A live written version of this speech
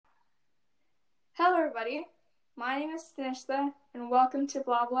Hello, everybody. My name is Samantha, and welcome to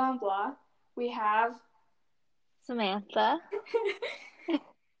Blah Blah Blah. We have Samantha.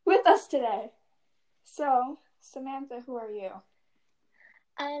 with us today. So, Samantha, who are you?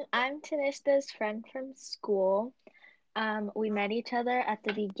 I'm Tanishta's friend from school. We met each other at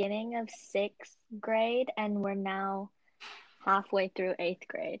the beginning of 6th grade, and we're now halfway through 8th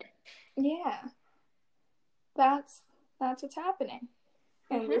grade. Yeah, that's what's happening.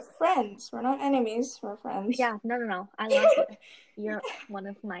 And we're friends. We're not enemies. We're friends. Yeah, no. I love you. You're one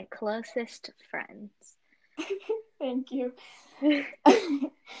of my closest friends. Thank you.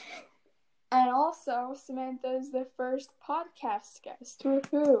 And also, Samantha is the first podcast guest.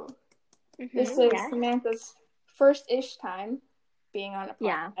 Woohoo! This is Samantha's first-ish time being on a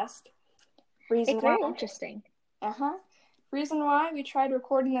podcast. It's very interesting. Reason why we tried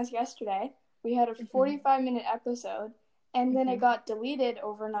recording this yesterday. We had a 45-minute episode, and then it got deleted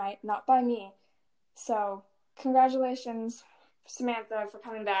overnight, not by me. So, congratulations, Samantha, for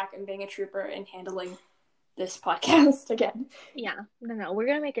coming back and being a trooper and handling this podcast again. Yeah, no. We're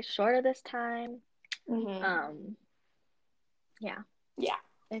gonna make it shorter this time. Yeah.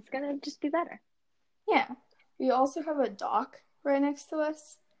 It's gonna just be better. Yeah. We also have a doc right next to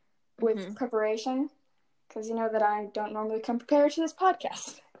us with preparation, because you know that I don't normally come prepared to this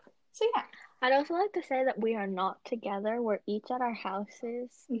podcast. So yeah. I'd also like to say that we are not together. We're each at our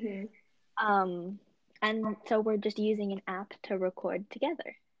houses. And so we're just using an app to record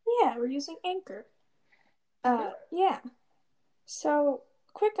together. Yeah, we're using Anchor. Yeah. So,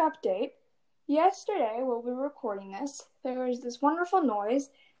 quick update. Yesterday, while we were recording this, there was this wonderful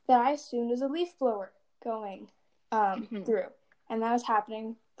noise that I assumed was a leaf blower going through. And that was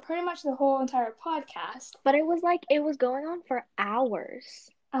happening pretty much the whole entire podcast. But it was going on for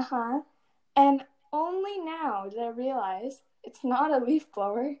hours. And only now did I realize it's not a leaf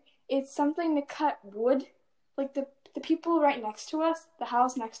blower. It's something to cut wood. Like the people right next to us, the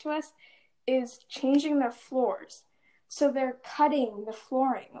house next to us, is changing their floors. So they're cutting the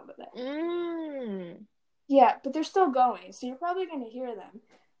flooring over there. Yeah, but they're still going, so you're probably going to hear them.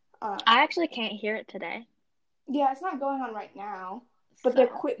 I actually can't hear it today. Yeah, it's not going on right now, but the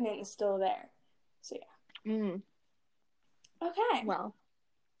equipment is still there. So yeah. Okay. Well.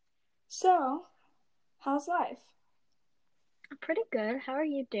 So, how's life? Pretty good. How are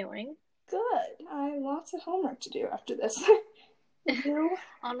you doing? Good. I have lots of homework to do after this. You?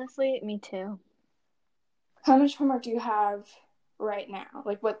 Honestly, me too. How much homework do you have right now?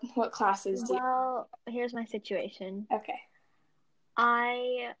 Like, what classes do you... Well, here's my situation. Okay.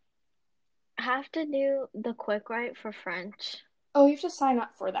 I have to do the quick write for French. Oh, you have to sign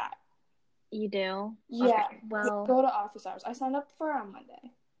up for that. You do? Yeah. Okay, well... Go to office hours. I signed up for it on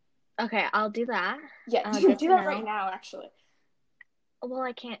Monday. Okay, I'll do that. Yeah, do that right now, actually. Well,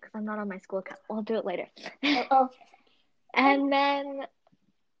 I can't because I'm not on my school account. I'll do it later. Okay. And then,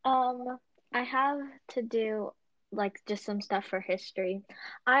 I have to do, just some stuff for history.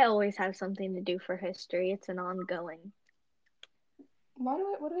 I always have something to do for history. It's an ongoing. What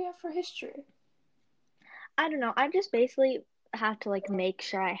do we have for history? I don't know. I just basically have to, make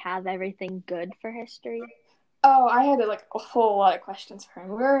sure I have everything good for history. Oh, I had, a whole lot of questions for him.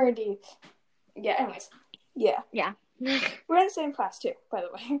 We're already... Yeah, anyways. Yeah. Yeah. We're in the same class, too, by the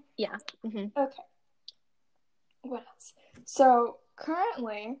way. Yeah. Okay. What else? So,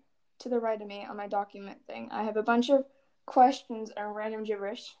 currently, to the right of me on my document thing, I have a bunch of questions and random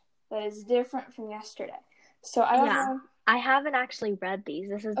gibberish that is different from yesterday. So, I don't know... I haven't actually read these.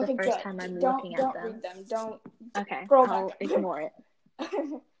 This is the first time I'm looking at them. Don't read them. Don't... Okay, I'll ignore it.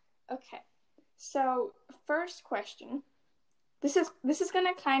 Okay. So, first question. This is going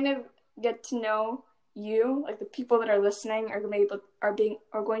to kind of get to know you, the people that are listening are going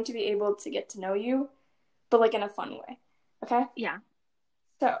to be able to get to know you, but in a fun way. Okay? Yeah.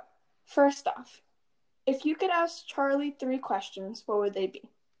 So, first off, if you could ask Charlie 3 questions, what would they be?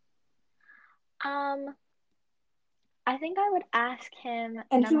 I think I would ask him.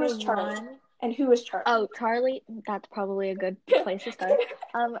 And who is Charlie? And who is Charlie? Oh, Charlie. That's probably a good place to start.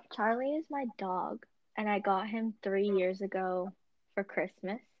 Charlie is my dog, and I got him 3 years ago for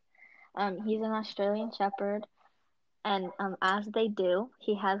Christmas. He's an Australian Shepherd, and as they do,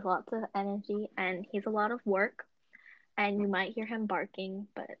 he has lots of energy, and he's a lot of work, and you might hear him barking,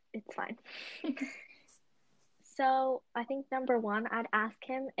 but it's fine. So, I think number 1, I'd ask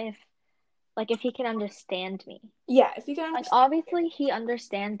him if he can understand me. Yeah, if you can understand. Obviously, he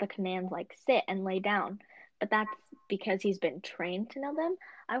understands the commands sit and lay down, but that's because he's been trained to know them.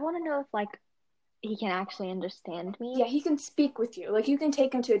 I want to know if, he can actually understand me. Yeah, he can speak with you. You can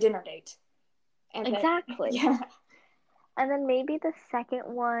take him to a dinner date. And exactly. Yeah. And then maybe the second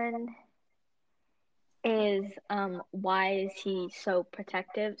one is why is he so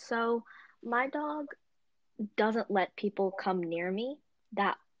protective? So my dog doesn't let people come near me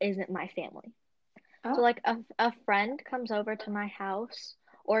that isn't my family. So Oh, like a friend comes over to my house,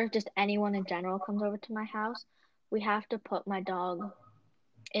 or if just anyone in general comes over to my house, we have to put my dog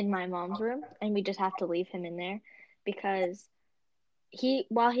in my mom's room and we just have to leave him in there because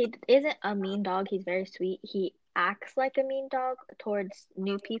while he isn't a mean dog, he's very sweet. He acts like a mean dog towards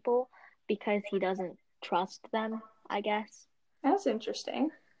new people because he doesn't trust them, I guess. that's interesting.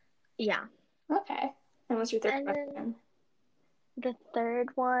 Yeah. Okay. And what's your third And then question? the third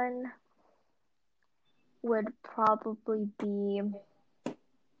one would probably be,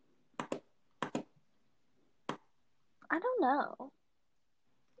 I don't know.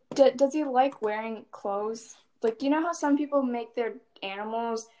 Does he like wearing clothes? Like, you know how some people make their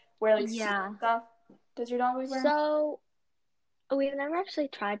animals wear like suit Yeah. stuff? Does your dog like wearing? So we've never actually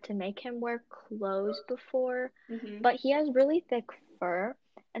tried to make him wear clothes before, Mm-hmm. but he has really thick fur,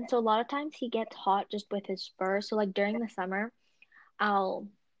 and so a lot of times he gets hot just with his fur. So like during the summer, I'll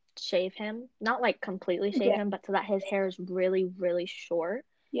shave him, not like completely shave Yeah. him, but so that his hair is really, really short.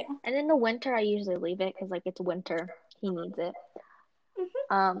 Yeah. And in the winter, I usually leave it because like it's winter, he needs it.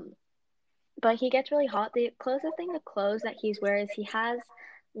 Mm-hmm. Um, but he gets really hot. The closest thing to clothes that he's wearing is he has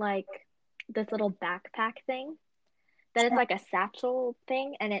like this little backpack thing that it's like a satchel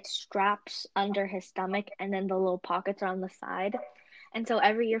thing and it straps under his stomach and then the little pockets are on the side. And so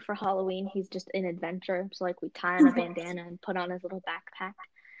every year for Halloween, he's just an adventure. So like we tie on a bandana and put on his little backpack.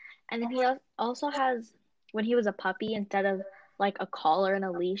 And then he also has, when he was a puppy, instead of like a collar and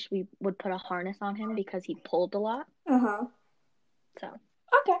a leash, we would put a harness on him because he pulled a lot. Uh-huh. So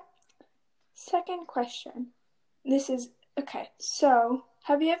Okay. Second question. This is okay. So,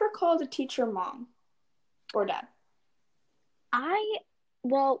 have you ever called a teacher mom or dad? I,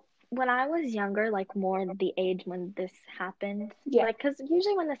 well, when I was younger, like more the age when this happened, Yeah. like, because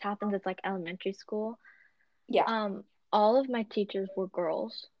usually when this happens, it's like elementary school. Yeah. Um, all of my teachers were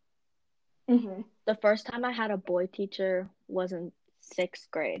girls. Mm-hmm. The first time I had a boy teacher was in sixth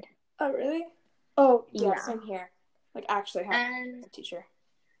grade. Oh, really? Oh, yeah, Yeah. same here. Like, actually have And a teacher.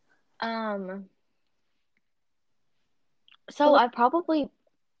 um, But so I probably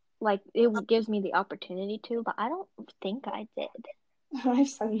like it gives me the opportunity to, but I don't think I did. I've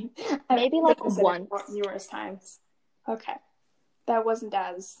said, I've Maybe like definitely said it once. numerous times. Okay. That wasn't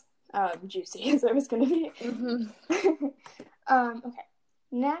as juicy as it was going to be. Hmm. Okay.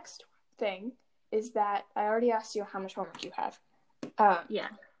 Next thing is that I already asked you how much homework you have. Um, Yeah.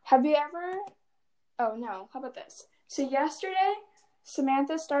 have you ever? Oh no. How about this? So yesterday,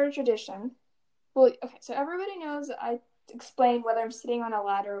 Samantha started a tradition. Well, okay. So everybody knows that I explained whether I'm sitting on a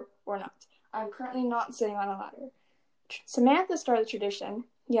ladder or not. I'm currently not sitting on a ladder. Samantha started a tradition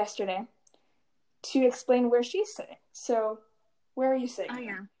yesterday to explain where she's sitting. So, where are you sitting? Oh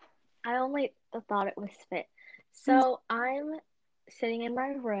yeah. I only thought it was fit. So I'm sitting in my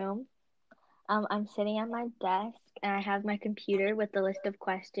room. I'm sitting at my desk and I have my computer with the list of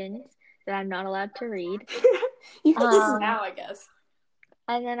questions that I'm not allowed to read. You can leave Um, now, I guess.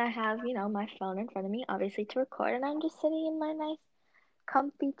 and then I have, my phone in front of me, obviously to record, and I'm just sitting in my nice,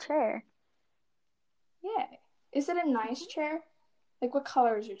 comfy chair. Yeah. Is it a nice chair? Like, what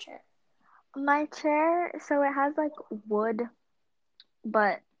color is your chair? My chair, so it has like wood,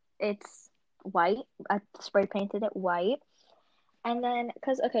 but it's white. I spray painted it white. And then,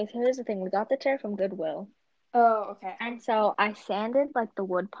 okay, so here's the thing. We got the chair from Goodwill. Oh, okay. And so I sanded like the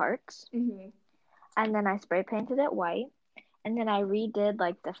wood parts, Mm-hmm. and then I spray painted it white. And then I redid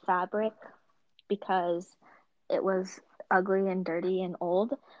like the fabric because it was ugly and dirty and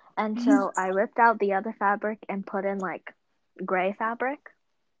old. And so I ripped out the other fabric and put in like gray fabric.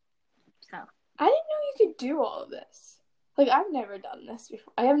 So I didn't know you could do all of this. Like, I've never done this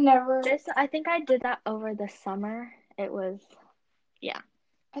before. I have never. I think I did that over the summer. It was, yeah.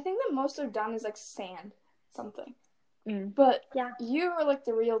 I think the most I've done is like sand something. Mm. But Yeah. you are like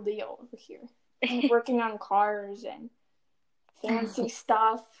the real deal over here. Like, working on cars and fancy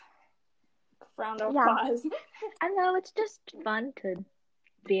stuff. Round of Yeah. applause. I know it's just fun to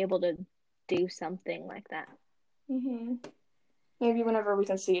be able to do something like that. Mm-hmm. Maybe whenever we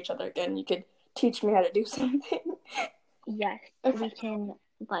can see each other again, you could teach me how to do something. Yes, Okay. we can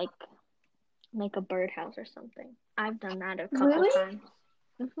like make a birdhouse or something. I've done that a couple Really? times.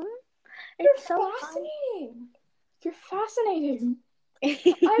 You're It's so fun. fascinating. You're fascinating. I've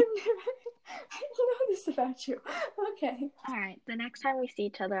never I didn't know this about you. Okay. All right, the next time we see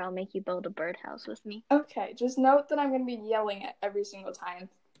each other, I'll make you build a birdhouse with me. Okay. Just note that I'm going to be yelling it every single time.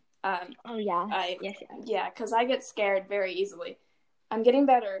 Oh yeah, I yes, yes. yeah, because I get scared very easily. I'm getting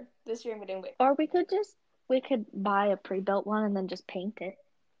better. This year I'm getting way Or we could buy a pre-built one and then just paint it.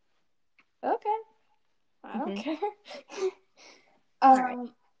 better. Okay. I don't Mm-hmm. care. All right.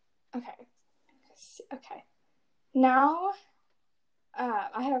 Okay. Okay. Now,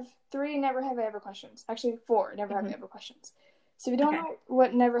 I have 3 never have I ever questions. Actually, 4 never have I Mm-hmm. ever questions. So if you don't Okay. know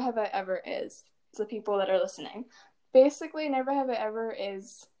what never have I ever is, to the people that are listening, basically never have I ever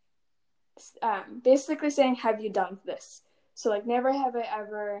is basically saying have you done this. So like never have I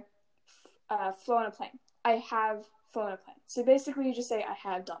ever flown a plane. I have flown a plane. So basically you just say I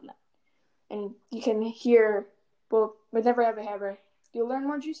have done that. And you can hear, well, with never have I ever, you'll learn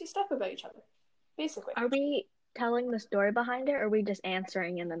more juicy stuff about each other. Basically. Are we telling the story behind it, or are we just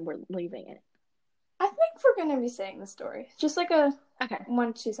answering and then we're leaving it? I think we're going to be saying the story. Just like a Okay.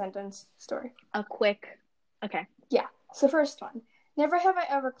 1-2 sentence story. A quick. Okay. Yeah. So first one. Never have I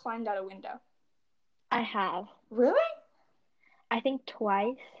ever climbed out a window. I have. Really? I think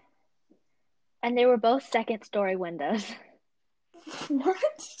twice. And they were both second story windows.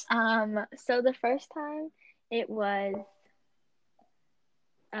 What? So the first time it was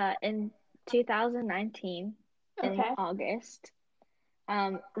in 2019 in Okay. August.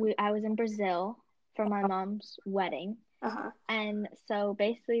 I was in Brazil for my mom's wedding. Uh-huh. And so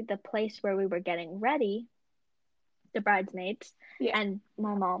basically the place where we were getting ready, the bridesmaids Yeah. and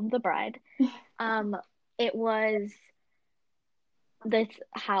my mom, the bride, um, it was this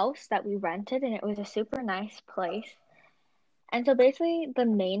house that we rented and it was a super nice place. And so basically the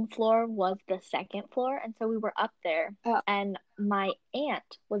main floor was the second floor, and so we were up there Oh. and my aunt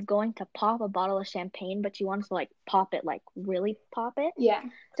was going to pop a bottle of champagne, but she wanted to like pop it, like really pop it. Yeah.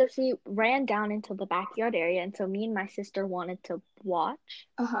 So she ran down into the backyard area, and so me and my sister wanted to watch.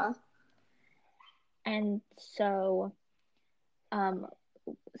 Uh-huh. And so um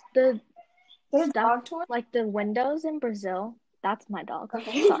the Is that a stuff dog toy? like the windows in Brazil, that's my dog.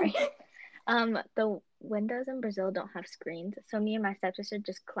 Okay. Sorry. The windows in Brazil don't have screens, so me and my stepsister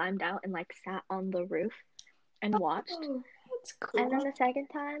just climbed out and like sat on the roof and watched. Oh, that's And then cool. the second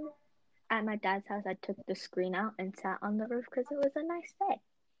time at my dad's house, I took the screen out and sat on the roof because it was a nice day.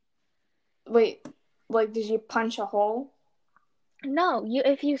 Wait, like did you punch a hole? No, you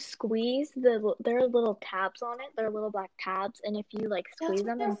if you squeeze there are little tabs on it. There are little black tabs, and if you like That's squeeze what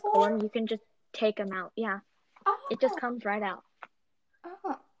them they're and pull for? them, you can just take them out. Yeah, it just Oh, comes right out.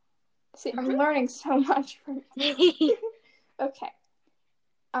 oh. See, I'm Mhm. learning so much from you. Okay.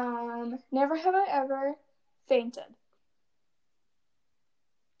 Never have I ever fainted.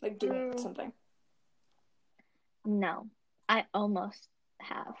 Like doing Mm, something. no, I almost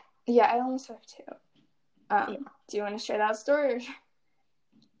have. Yeah, I almost have too. Yeah. Do you want to share that story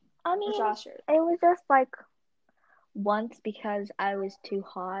I or shall mean, I share it? it was just like once because I was too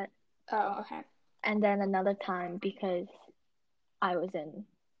hot, Oh, okay. and then another time because I was in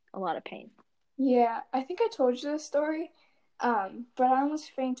a lot of pain. Yeah, I think I told you this story. But I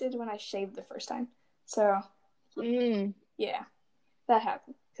almost fainted when I shaved the first time. So, Mm, yeah, that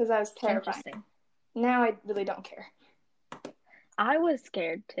happened because I was terrifying. interesting. Now I really don't care. I was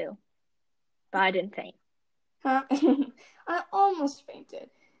scared too, but I didn't faint. Huh? I almost fainted.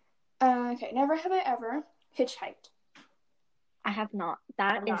 Okay, never have I ever hitchhiked. I have not.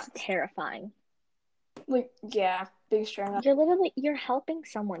 That I'm is not. terrifying. Like, yeah, big strong up. You're helping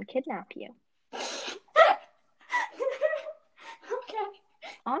someone kidnap you. Okay,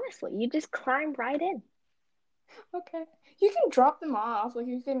 Honestly, you just climb right in. okay. You can drop them off. Like,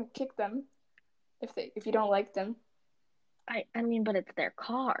 you can kick them if you don't like them. I mean, but it's their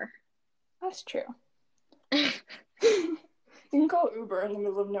car. That's true. You can call Uber in the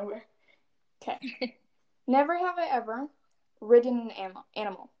middle of nowhere. Okay. Never have I ever ridden an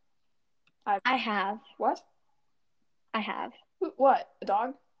animal. I have. What? I have. What? A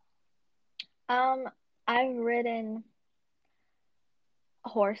dog? Um, I've ridden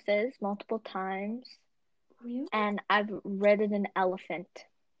horses multiple times, Really? and I've ridden an elephant.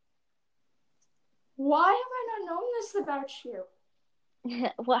 Why have I not known this about you?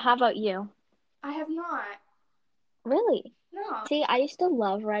 Well, how about you? I have not. Really? No. See, I used to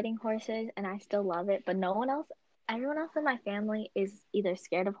love riding horses, and I still love it, but everyone else in my family is either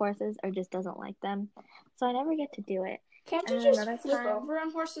scared of horses or just doesn't like them, so I never get to do it. Can't And you then just another flip time, over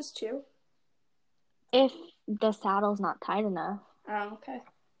on horses too? if the saddle's not tight enough. Oh, okay.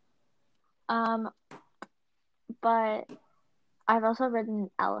 Um, but I've also ridden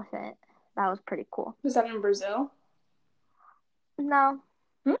an elephant. That was pretty cool. Was that in Brazil? No,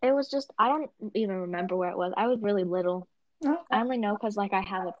 Hmm? it was just, I don't even remember where it was. I was really little. Okay. I only know because, like, I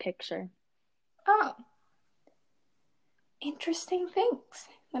have a picture. Oh. Interesting things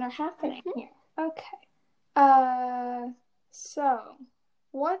that are happening Mhm. here. Okay. Uh, So,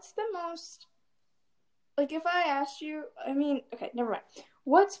 what's the most, like, if I asked you, okay, never mind.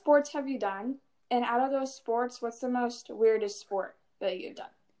 What sports have you done? And out of those sports, what's the most weirdest sport that you've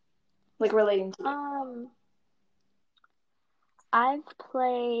done? Like, relating to you? I've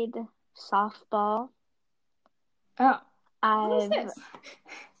played softball. Oh, what is I've this?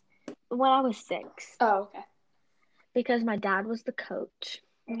 When I was 6, Oh, okay. because my dad was the coach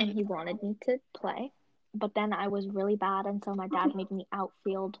and Mm-hmm. he wanted me to play, but then I was really bad, and so my dad made me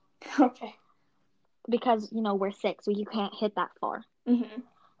outfield Okay. because we're 6, so you can't hit that far. Mm-hmm.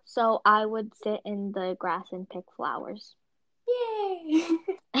 So I would sit in the grass and pick flowers. Yay!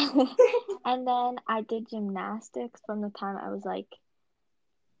 And then I did gymnastics from the time I was like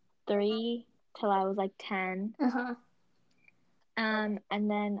 3 till I was like 10. Uh-huh. And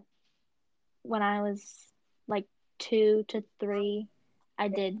then when I was like 2 to 3, I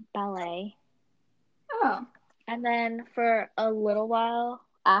did ballet. Oh. And then for a little while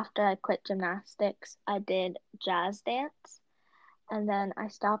after I quit gymnastics, I did jazz dance. And then I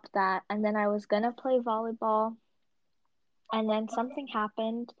stopped that. And then I was gonna play volleyball. And then something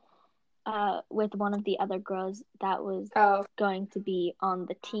happened with one of the other girls that was Oh. going to be on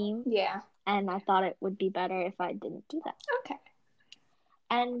the team. Yeah. And I thought it would be better if I didn't do that. Okay.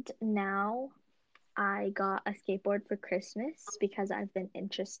 And now I got a skateboard for Christmas because I've been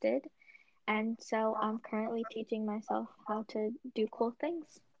interested. And so I'm currently teaching myself how to do cool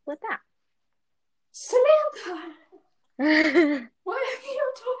things with Samantha! that. Why have you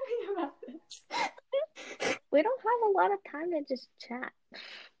not told me about this? We don't have a lot of time to just chat.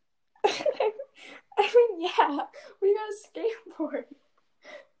 Yeah, we got a skateboard.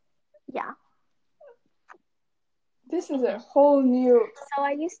 Yeah. This is a whole new. So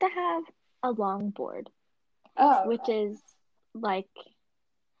I used to have a longboard, Oh. which is like,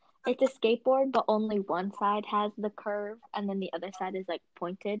 it's a skateboard, but only one side has the curve, and then the other side is like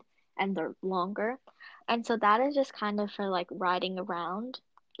pointed and they're longer. And so that is just kind of for like riding around,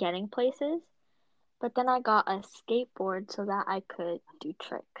 getting places. But then I got a skateboard so that I could do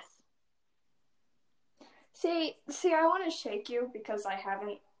tricks. See, I want to shake you because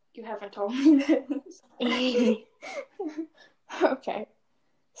you haven't told me this. Okay.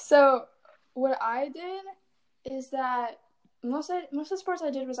 So, what I did is that most of the sports I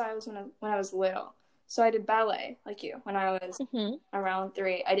did was when I was little. So I did ballet, like you, when I was around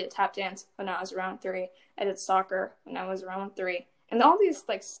 3. I did tap dance when I was around 3. I did soccer when I was around 3. And all these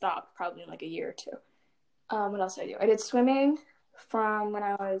like stopped probably in like a year or two. What else did I do? I did swimming from when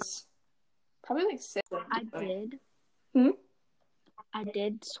I was probably like 6. I did. Hmm? I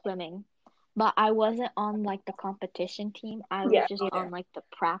did swimming, but I wasn't on like the competition team. I was just on like the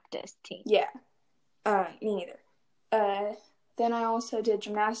practice team. Yeah. Me neither. Then I also did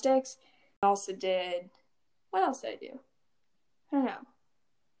gymnastics. I also did, what else did I do? I don't know.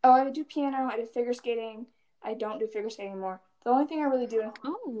 Oh, I do piano. I did figure skating. I don't do figure skating anymore. The only thing I really do.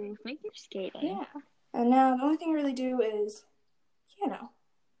 Oh, figure skating. Yeah. And now the only thing I really do is piano.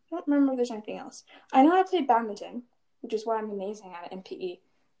 I don't remember if there's anything else. I know how to play badminton, which is why I'm amazing at it in PE.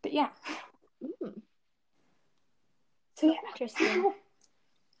 But yeah. So yeah. Interesting.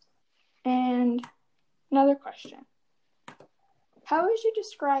 And another question. How would you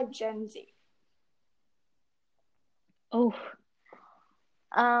describe Gen Z? Oh.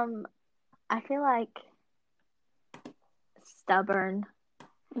 I feel like stubborn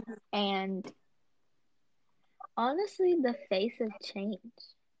and honestly the face of change.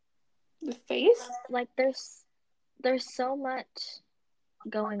 The face? Like there's so much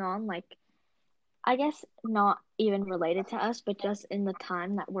going on, like I guess not even related to us, but just in the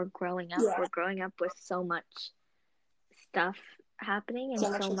time that we're growing up. Yeah. We're growing up with so much stuff happening and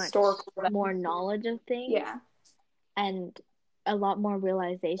So much more knowledge of things. Yeah. And a lot more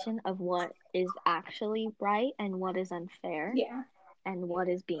realization of what is actually right and what is unfair. Yeah. And what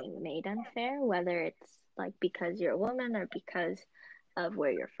is being made unfair, whether it's like because you're a woman or because of where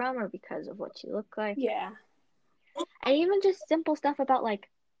you're from or because of what you look like. Yeah. And even just simple stuff about like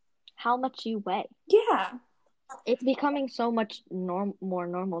how much you weigh. Yeah. It's becoming so much more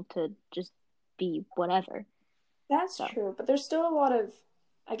normal to just be whatever. That's true, but there's still a lot of,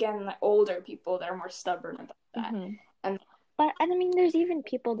 again, like older people that are more stubborn about that. But I mean, there's even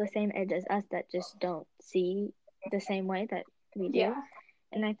people the same age as us that just don't see the same way that we do. Yeah.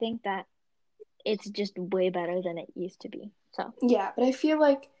 And I think that it's just way better than it used to be. So yeah, but I feel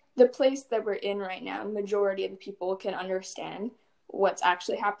like the place that we're in right now, the majority of the people can understand what's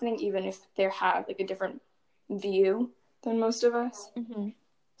actually happening, even if they have like a different view than most of us.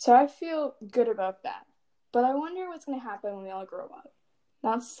 So I feel good about that. But I wonder what's going to happen when we all grow up.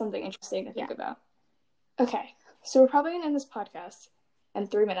 That's something interesting to think about. Okay. So we're probably going to end this podcast in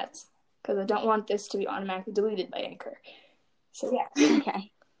 3 minutes because I don't want this to be automatically deleted by Anchor. So yeah.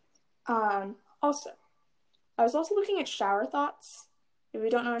 Okay. Also, I was also looking at shower thoughts. If you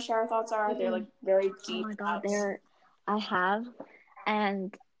don't know what shower thoughts are, they're like very deep. Oh my God, I have,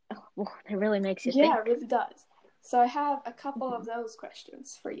 and it really makes you Yeah, think. it really does. So I have a couple of those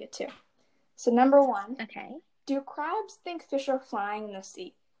questions for you too. So number 1, Okay. do crabs think fish are flying in the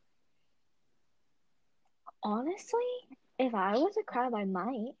sea? Honestly, if I was a crab, I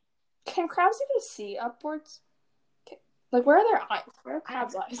might. Can crabs even see upwards? Like, where are their eyes? Where are I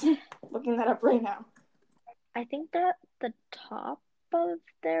crabs' eyes? Looking that up right now. I think that the top of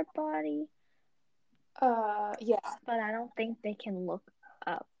their body, Yeah. but I don't think they can look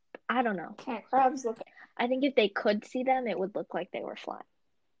up. I don't know. Can crabs look? I think if they could see them, it would look like they were flying.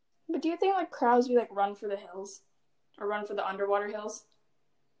 But do you think like crabs would like run for the hills, or run for the underwater hills?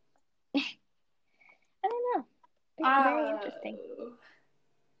 I don't know. Very interesting.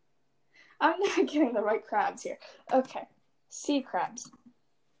 I'm not getting the right crabs here. Okay, sea crabs.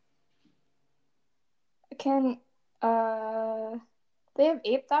 Can they have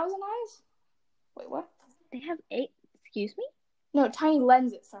 8,000 eyes? Wait, what? They have 8. Excuse me? No, tiny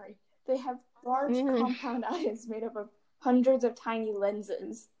lenses. Sorry, they have large compound eyes made up of hundreds of tiny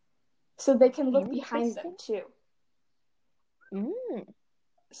lenses, so they can look behind them too.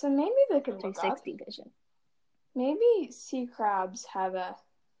 So maybe they can look up. 360 vision. Maybe sea crabs have a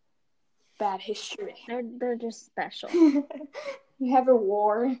bad history. They're just special. We have a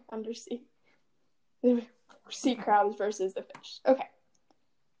war undersea. Sea crabs versus the fish. Okay.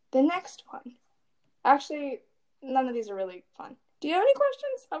 The next one. Actually, none of these are really fun. Do you have any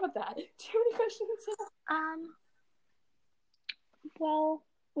questions? How about that? Do you have any questions? Well,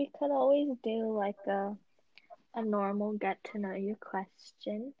 we could always do like a normal get to know you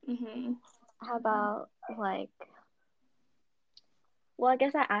question. Mm-hmm. How about like, well, I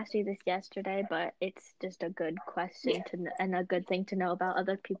guess I asked you this yesterday, but it's just a good question and a good thing to know about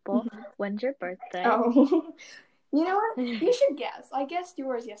other people. Mm-hmm. When's your birthday? Oh, you know what? You should guess. I guessed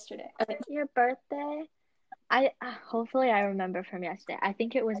yours yesterday. Your birthday? Hopefully I remember from yesterday. I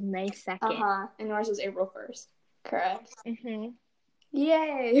think it was May 2nd. And yours was April 1st. Correct. Mhm.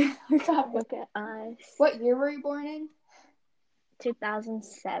 Yay! We got it. Look at us. What year were you born in?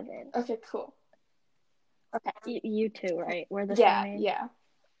 2007. Okay, cool. Okay. You too, right? We're the same age.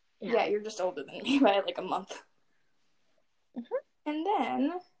 Yeah, you're just older than me by like a month. And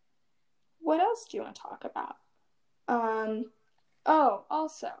then, what else do you want to talk about?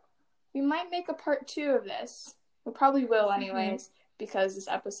 Also, we might make a part 2 of this. We probably will anyways, because this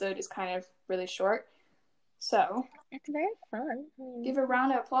episode is kind of really short. So, it's very fun. Give a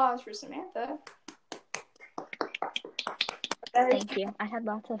round of applause for Samantha. Thank you. I had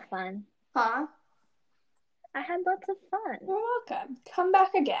lots of fun. Huh? I had lots of fun. You're welcome. Come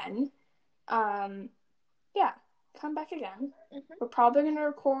back again. Yeah, come back again. We're probably going to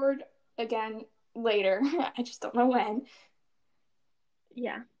record again later. I just don't know when.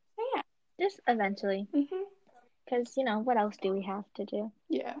 Yeah. Just eventually. Because, what else do we have to do?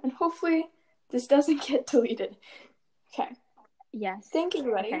 Yeah, and hopefully this doesn't get deleted. Okay. Yes. Thank you,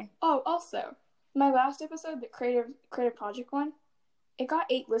 everybody. Okay. Oh, also, my last episode, the creative project one, it got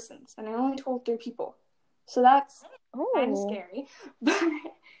 8 listens, and I only told 3 people. So that's kind of scary. But,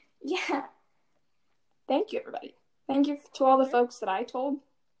 yeah. Thank you, everybody. Thank you to all the folks that I told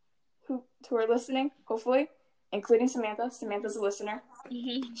who are listening, hopefully, including Samantha. Samantha's a listener.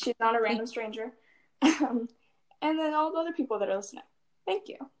 She's not a random stranger. And then all the other people that are listening. Thank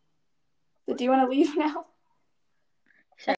you. So do you want to leave now?